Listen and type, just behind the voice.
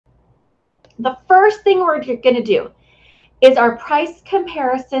the first thing we're going to do is our price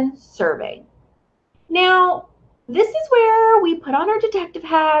comparison survey. Now, this is where we put on our detective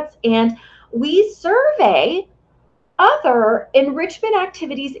hats and we survey other enrichment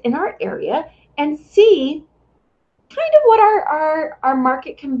activities in our area and see kind of what our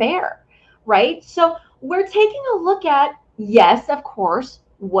market can bear, right? So we're taking a look at, yes, of course,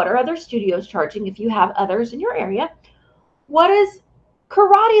 what are other studios charging if you have others in your area? What does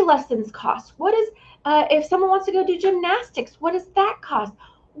karate lessons cost? What is, if someone wants to go do gymnastics, what does that cost?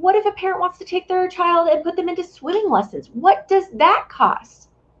 What if a parent wants to take their child and put them into swimming lessons? What does that cost?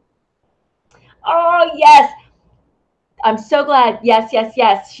 Oh, yes. I'm so glad. Yes, yes,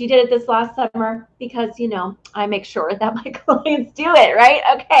 yes. She did it this last summer because, you know, I make sure that my clients do it, right?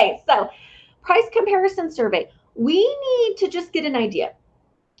 Okay, so price comparison survey. We need to just get an idea.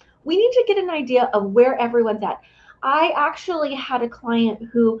 We need to get an idea of where everyone's at. I actually had a client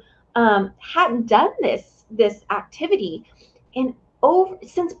who hadn't done this activity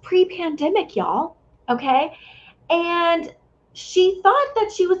since pre-pandemic, y'all. Okay, and she thought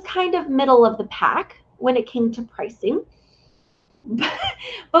that she was kind of middle of the pack when it came to pricing.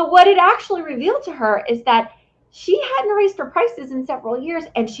 But what it actually revealed to her is that she hadn't raised her prices in several years,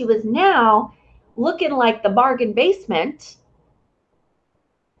 and she was now looking like the bargain basement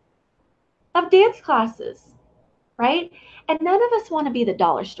of dance classes, right? And none of us want to be the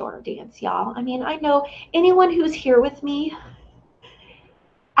dollar store of dance, y'all. I mean, I know anyone who's here with me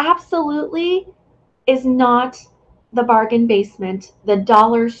absolutely is not the bargain basement, the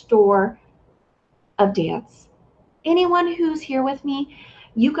dollar store of dance. Anyone who's here with me,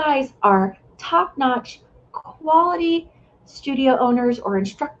 you guys are top-notch quality studio owners or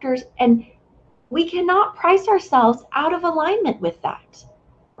instructors, and we cannot price ourselves out of alignment with that,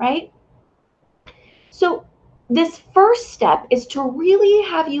 right? So this first step is to really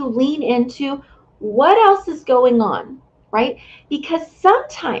have you lean into what else is going on, right? Because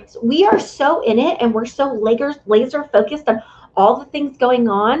sometimes we are so in it and we're so laser focused on all the things going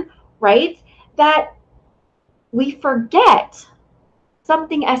on, right? That we forget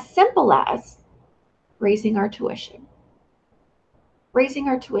something as simple as raising our tuition. Raising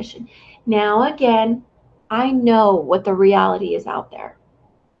our tuition. Now, again, I know what the reality is out there.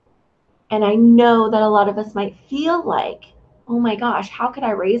 And I know that a lot of us might feel like, oh my gosh, how could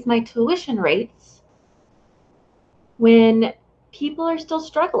I raise my tuition rates when people are still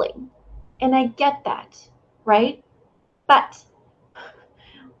struggling? And I get that, right? But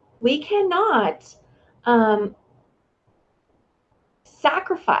we cannot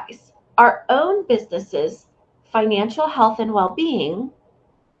sacrifice our own businesses' financial health and well-being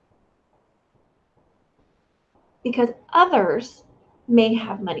because others may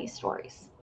have money stories.